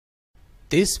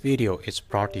This video is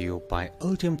brought to you by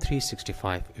Altium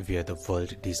 365, where the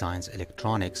world designs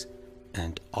electronics,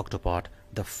 and Octopart,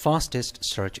 the fastest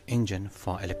search engine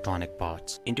for electronic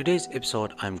parts. In today's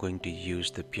episode, I'm going to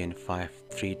use the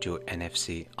PN532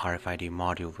 NFC RFID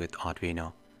module with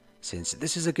Arduino. Since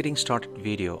this is a getting started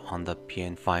video on the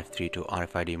PN532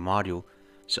 RFID module,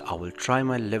 so I will try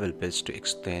my level best to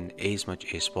explain as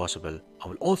much as possible. I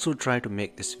will also try to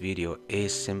make this video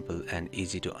as simple and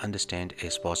easy to understand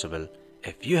as possible.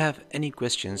 If you have any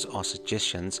questions or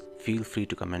suggestions, feel free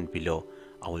to comment below.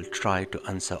 I will try to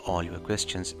answer all your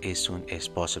questions as soon as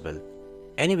possible.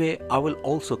 Anyway, I will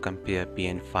also compare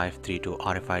PN532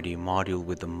 RFID module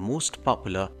with the most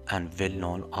popular and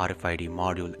well-known RFID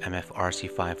module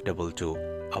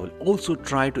MFRC522. I will also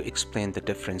try to explain the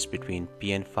difference between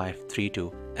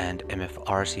PN532 and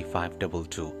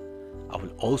MFRC522. I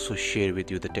will also share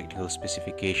with you the technical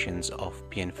specifications of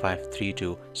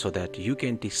PN532 so that you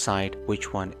can decide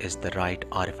which one is the right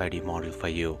RFID module for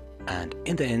you. And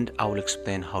in the end, I will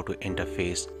explain how to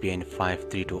interface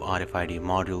PN532 RFID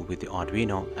module with the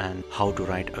Arduino and how to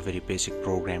write a very basic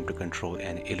program to control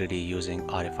an LED using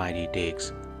RFID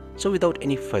tags. So without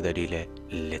any further delay,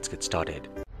 let's get started.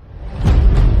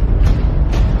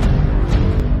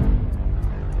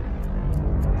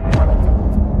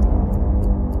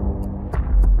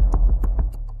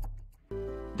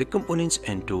 The components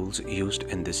and tools used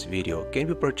in this video can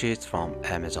be purchased from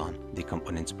Amazon. The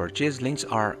components purchase links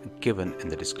are given in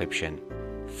the description.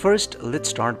 First, let's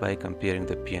start by comparing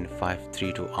the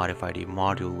PN532 RFID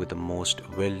module with the most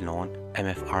well-known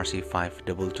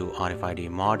MFRC522 RFID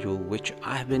module, which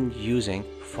I have been using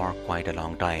for quite a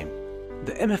long time.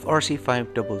 The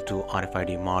MFRC522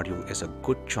 RFID module is a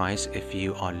good choice if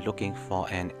you are looking for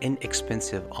an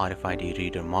inexpensive RFID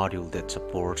reader module that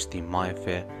supports the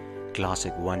MIFARE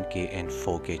classic 1K and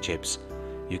 4K chips.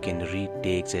 You can read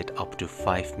tags at up to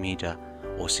 5 meter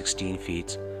or 16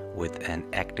 feet with an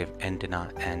active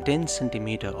antenna and 10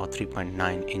 centimeter or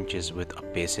 3.9 inches with a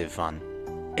passive one.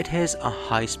 It has a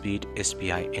high-speed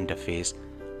SPI interface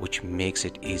which makes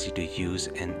it easy to use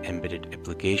in embedded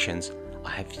applications.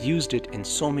 I have used it in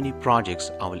so many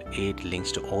projects. I will add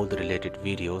links to all the related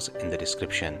videos in the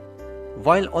description.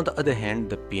 While on the other hand,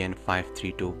 the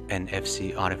PN532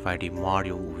 NFC RFID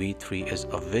module V3 is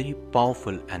a very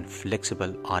powerful and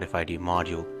flexible RFID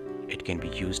module. It can be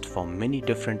used for many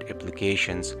different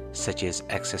applications such as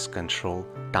access control,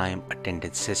 time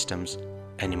attendance systems,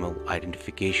 animal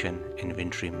identification,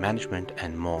 inventory management,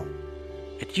 and more.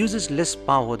 It uses less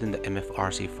power than the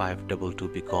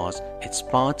MFRC522 because its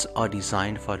parts are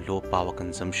designed for low power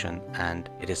consumption, and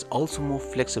it is also more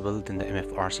flexible than the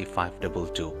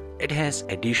MFRC522. It has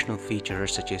additional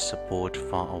features such as support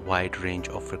for a wide range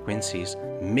of frequencies,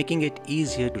 making it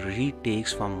easier to read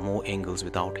tags from more angles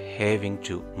without having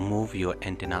to move your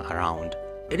antenna around.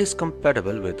 It is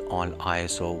compatible with all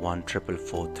ISO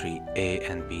 14443A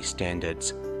and B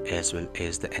standards, as well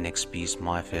as the NXP's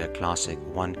MIFARE Classic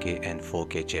 1K and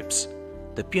 4K chips.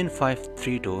 The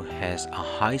PN532 has a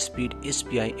high-speed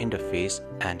SPI interface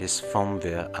and is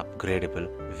firmware upgradable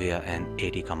via an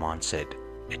AD command set.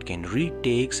 It can read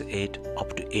tags at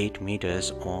up to 8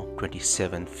 meters or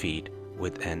 27 feet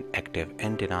with an active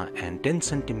antenna and 10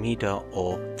 centimeter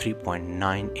or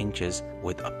 3.9 inches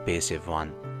with a passive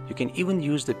one. You can even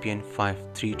use the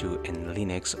PN532 in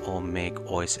Linux or Mac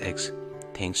OS X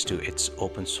thanks to its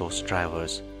open source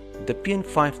drivers. The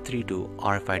PN532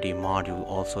 RFID module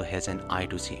also has an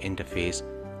I2C interface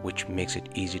which makes it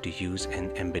easy to use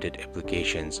in embedded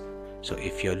applications. So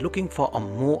if you're looking for a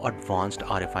more advanced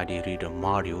RFID reader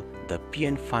module, the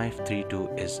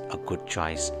PN532 is a good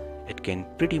choice. It can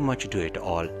pretty much do it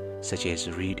all, such as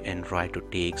read and write to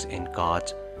tags in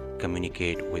cards,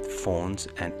 communicate with phones,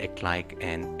 and act like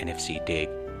an NFC tag.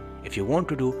 If you want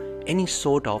to do any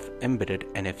sort of embedded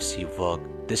NFC work,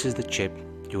 this is the chip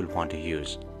you will want to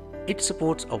use. It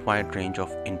supports a wide range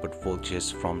of input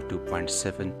voltages from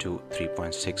 2.7 to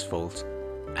 3.6 volts.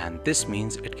 And this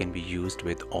means it can be used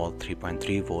with all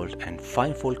 3.3 volt and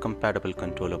 5 volt compatible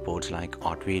controller boards like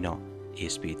Arduino,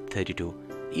 ESP32,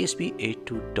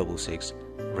 ESP8266,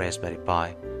 Raspberry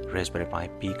Pi, Raspberry Pi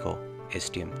Pico,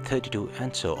 STM32,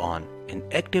 and so on. In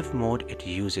active mode, it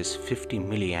uses 50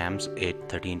 milliamps at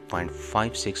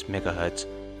 13.56 MHz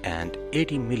and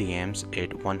 80 milliamps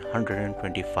at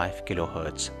 125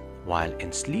 kHz, while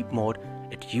in sleep mode,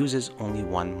 it uses only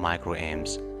 1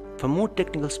 microamps. For more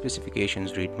technical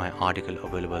specifications, read my article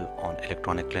available on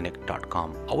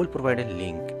electronicclinic.com. I will provide a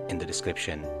link in the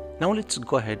description. Now let's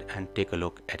go ahead and take a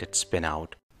look at its pinout.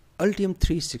 Altium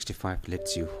 365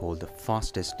 lets you hold the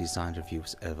fastest design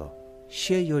reviews ever.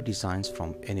 Share your designs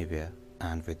from anywhere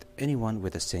and with anyone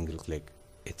with a single click.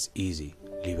 It's easy.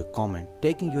 Leave a comment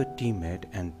tagging your teammate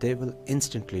and they will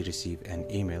instantly receive an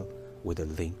email with a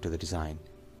link to the design.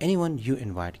 Anyone you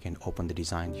invite can open the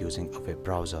design using a web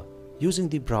browser. Using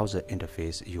the browser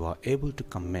interface, you are able to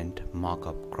comment,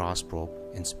 markup, cross-probe,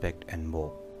 inspect and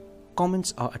more.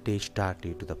 Comments are attached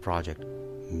directly to the project,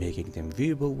 making them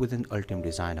viewable within Altium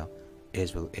Designer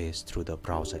as well as through the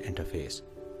browser interface.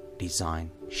 Design,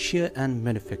 share and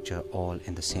manufacture all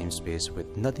in the same space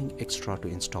with nothing extra to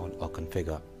install or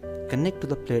configure. Connect to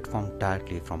the platform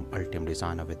directly from Altium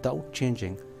Designer without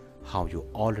changing how you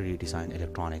already design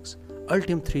electronics.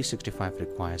 Altium 365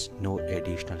 requires no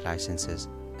additional licenses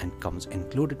and comes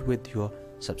included with your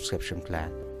subscription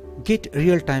plan. Get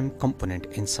real-time component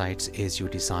insights as you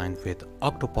design with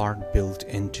Octopart built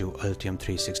into Altium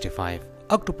 365.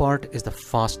 Octopart is the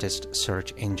fastest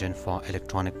search engine for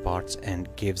electronic parts and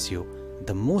gives you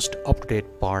the most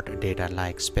up-to-date part data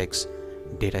like specs,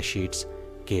 data sheets,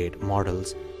 CAD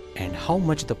models, and how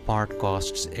much the part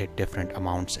costs at different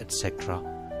amounts, etc.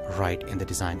 right in the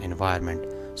design environment,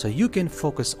 so you can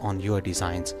focus on your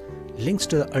designs. Links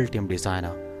to the Altium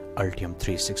Designer, Altium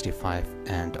 365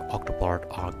 and Octopart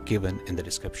are given in the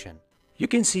description. You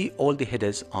can see all the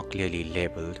headers are clearly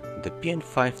labeled. The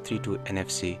PN532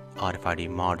 NFC RFID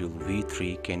module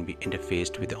V3 can be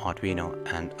interfaced with the Arduino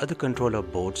and other controller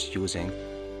boards using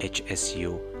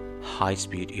HSU,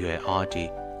 high-speed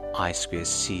UART,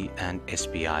 I2C and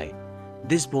SPI.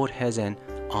 This board has an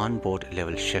on-board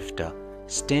level shifter,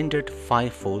 standard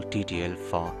 5V TTL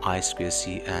for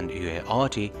I2C and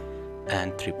UART,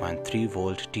 and 3.3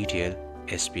 volt TTL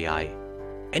SPI.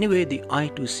 Anyway, the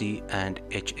I2C and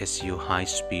HSU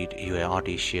high-speed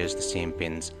UART shares the same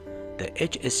pins. The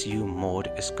HSU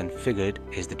mode is configured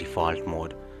as the default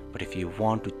mode, but if you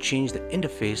want to change the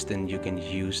interface, then you can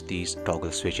use these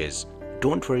toggle switches.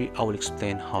 Don't worry, I will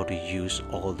explain how to use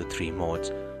all the three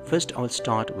modes. First, I will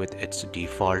start with its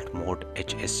default mode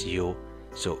HSU.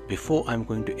 So before I'm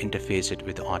going to interface it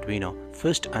with the Arduino,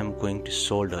 first I'm going to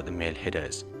solder the male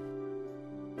headers.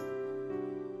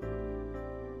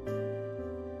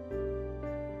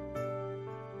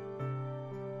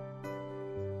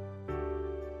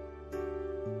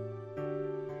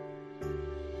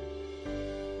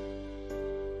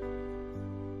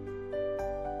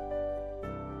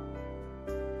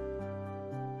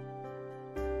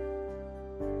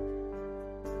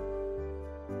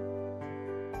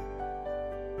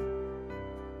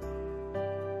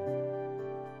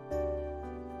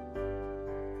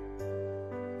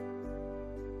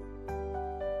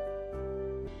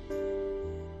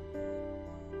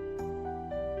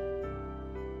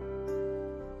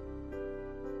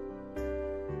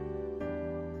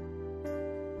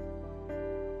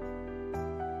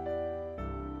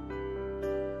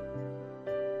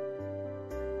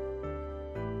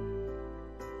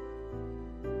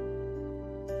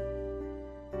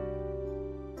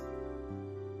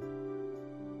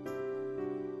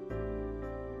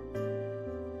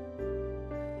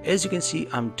 As you can see,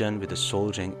 I'm done with the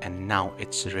soldering and now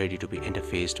it's ready to be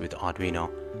interfaced with Arduino.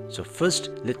 So first,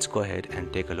 let's go ahead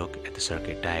and take a look at the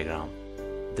circuit diagram.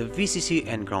 The VCC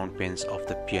and ground pins of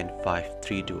the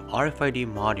PN532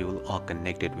 RFID module are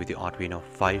connected with the Arduino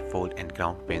 5V and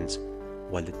ground pins,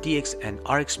 while the TX and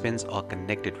RX pins are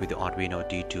connected with the Arduino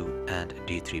D2 and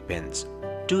D3 pins.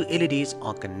 Two LEDs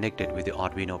are connected with the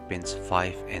Arduino pins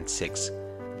 5 and 6.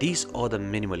 These are the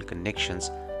minimal connections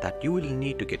that you will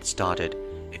need to get started.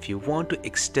 If you want to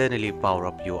externally power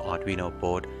up your Arduino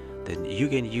board, then you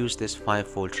can use this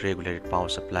 5V regulated power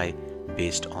supply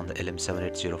based on the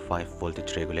LM7805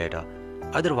 voltage regulator.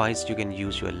 Otherwise, you can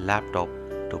use your laptop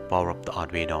to power up the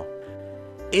Arduino.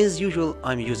 As usual,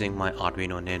 I'm using my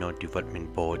Arduino Nano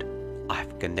development board. I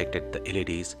have connected the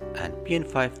LEDs and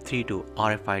PN532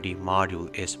 RFID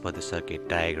module as per the circuit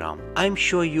diagram. I'm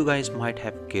sure you guys might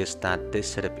have guessed that this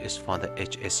setup is for the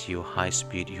HSU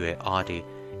high-speed UART.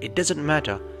 It doesn't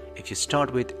matter if you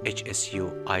start with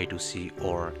HSU, I2C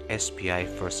or SPI.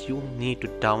 First, you need to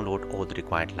download all the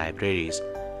required libraries.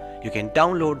 You can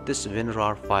download this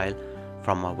WinRAR file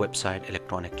from our website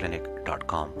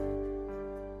electronicclinic.com.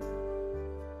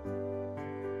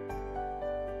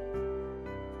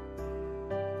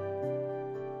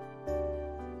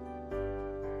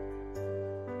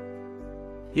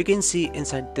 You can see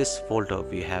inside this folder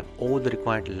we have all the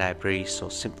required libraries, so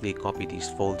simply copy these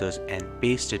folders and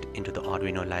paste it into the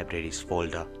Arduino libraries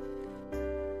folder.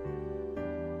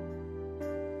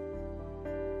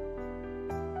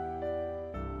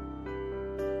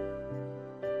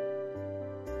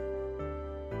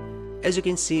 As you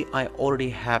can see, I already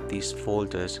have these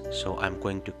folders, so I'm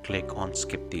going to click on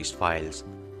skip these files.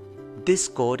 This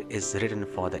code is written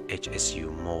for the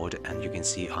HSU mode, and you can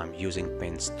see I'm using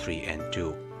pins 3 and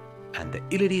 2, and the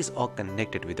LEDs are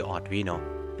connected with the Arduino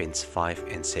pins 5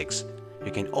 and 6.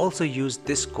 You can also use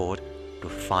this code to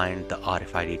find the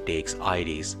RFID tags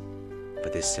IDs. For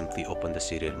this, simply open the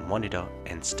serial monitor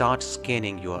and start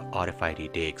scanning your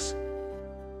RFID tags.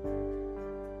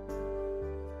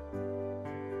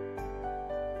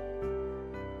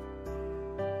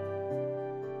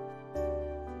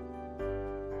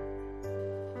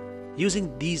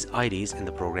 Using these IDs in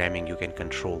the programming, you can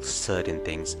control certain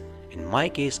things. In my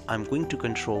case, I'm going to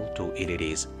control 2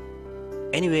 LEDs.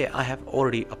 Anyway, I have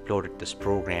already uploaded this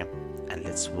program, and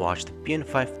let's watch the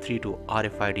PN532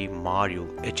 RFID module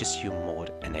HSU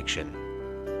mode in action.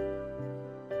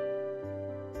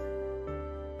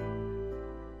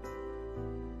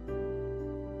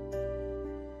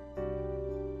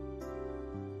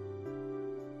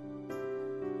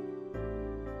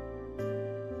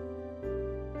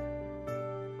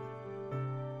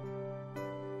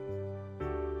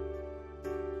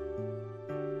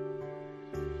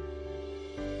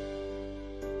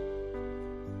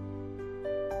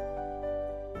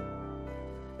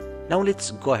 Now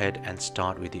let's go ahead and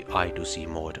start with the I2C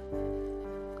mode.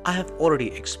 I have already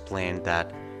explained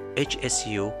that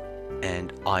HSU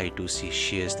and I2C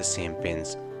shares the same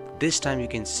pins. This time you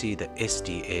can see the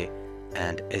SDA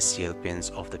and SCL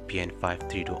pins of the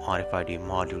PN532 RFID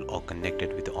module are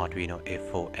connected with the Arduino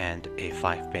A4 and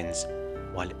A5 pins,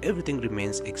 while everything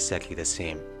remains exactly the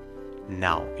same.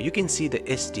 Now you can see the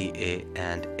SDA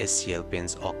and SCL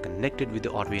pins are connected with the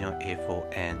Arduino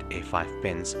A4 and A5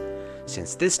 pins.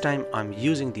 Since this time I'm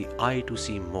using the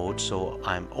I2C mode, so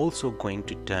I'm also going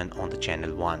to turn on the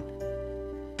channel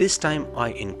 1. This time I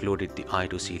included the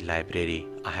I2C library.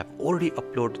 I have already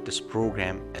uploaded this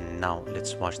program, and now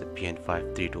let's watch the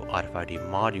PN532 RFID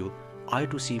module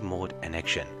I2C mode in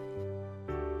action.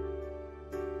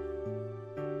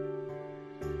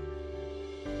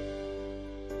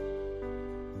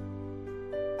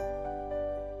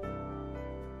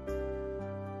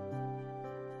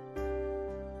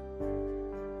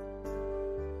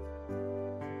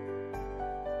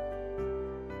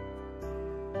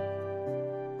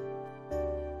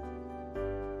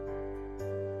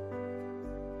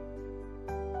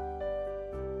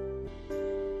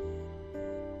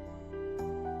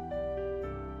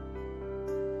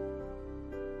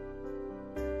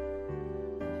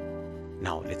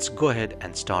 Now let's go ahead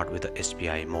and start with the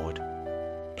SPI mode.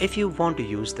 If you want to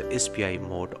use the SPI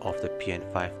mode of the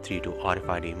PN532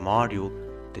 RFID module,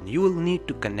 then you will need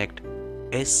to connect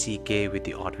SCK with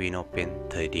the Arduino pin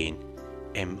 13,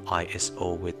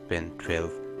 MISO with pin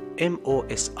 12,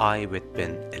 MOSI with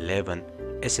pin 11,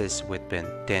 SS with pin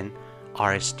 10,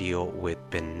 RSDO with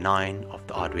pin 9 of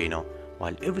the Arduino,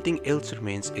 while everything else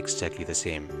remains exactly the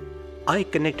same. I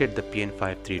connected the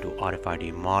PN532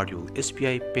 RFID module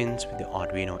SPI pins with the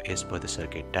Arduino as per the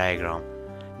circuit diagram.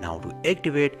 Now to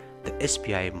activate the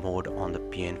SPI mode on the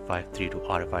PN532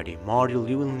 RFID module,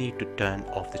 you will need to turn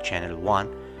off the channel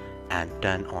 1 and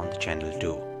turn on the channel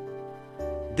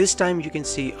 2. This time you can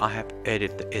see I have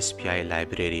added the SPI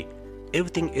library.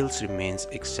 Everything else remains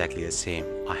exactly the same.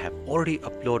 I have already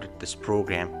uploaded this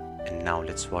program, and now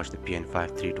let's watch the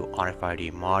PN532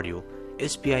 RFID module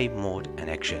SPI mode in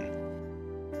action.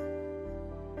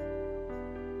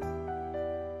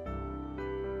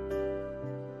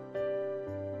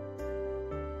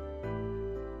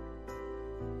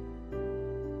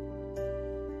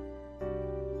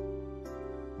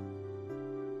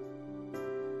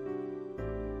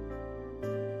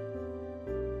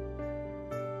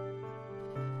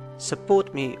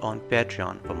 Support me on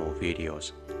Patreon for more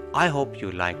videos. I hope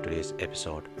you liked today's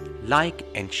episode. Like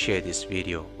and share this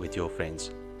video with your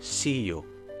friends. See you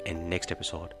in next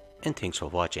episode, and thanks for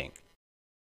watching.